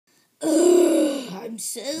I'm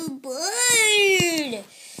so bored.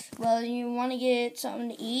 Well, you want to get something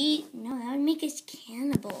to eat? No, that would make us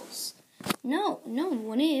cannibals. No,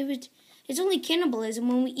 it's only cannibalism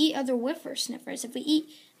when we eat other Whiffer Sniffers. If we eat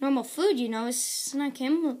normal food, it's not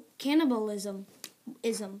cannibalism.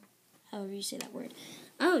 However you say that word.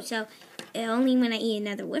 Oh, so only when I eat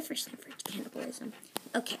another Whiffer Sniffer, it's cannibalism.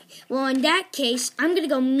 Okay, well, in that case, I'm going to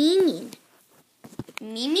go memeing.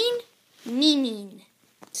 Memeing.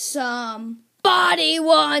 Somebody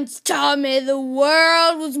once told me the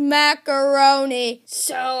world was macaroni,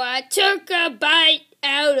 so I took a bite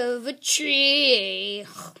out of a tree.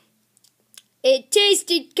 It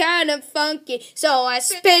tasted kind of funky, so I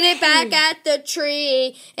spit it back at the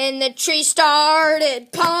tree, and the tree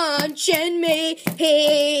started punching me.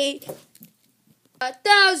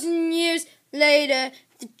 1,000 years later,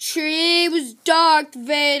 the tree was Darth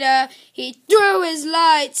Vader. He threw his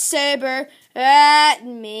lightsaber at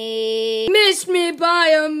me. Missed me by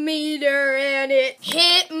a meter, and it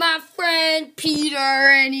hit my friend Peter,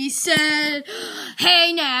 and he said,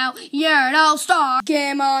 "Hey now, you're an all-star.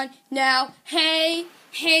 Game on now, hey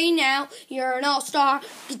now, you're an all-star.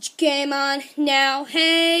 Get your game on now,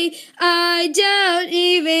 hey. I don't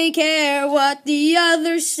even care what the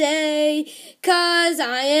others say, 'cause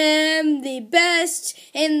I am the best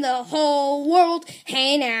in the whole world.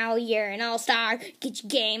 Hey now, you're an all-star. Get your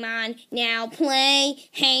game on now, play.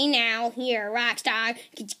 Hey now, you're a rock star.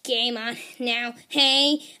 Get your game on now,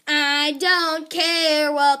 hey. I don't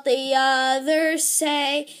care what the others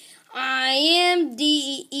say. I am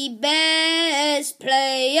the best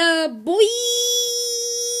player, boy.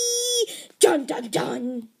 Dun, dun,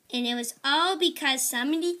 dun." And it was all because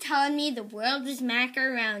somebody told me the world was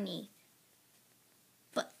macaroni.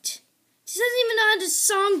 But this doesn't even know how this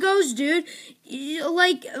song goes, dude.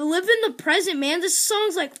 Live in the present, man. This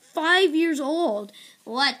song's like 5 years old.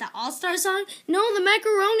 What, the All-Star song? No, the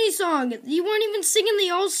macaroni song. You weren't even singing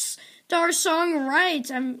the All-Star song right.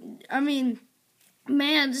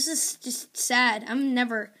 Man, this is just sad.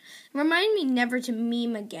 Remind me never to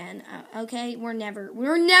meme again, okay? We're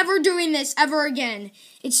never doing this ever again.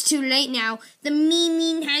 It's too late now. The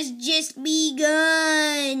memeing has just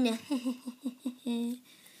begun.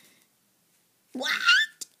 What?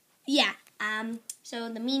 Yeah, so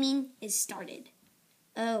the memeing is started.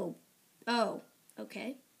 Oh,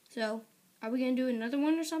 okay. So, are we gonna do another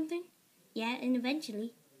one or something? Yeah, and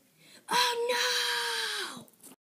eventually. Oh, no!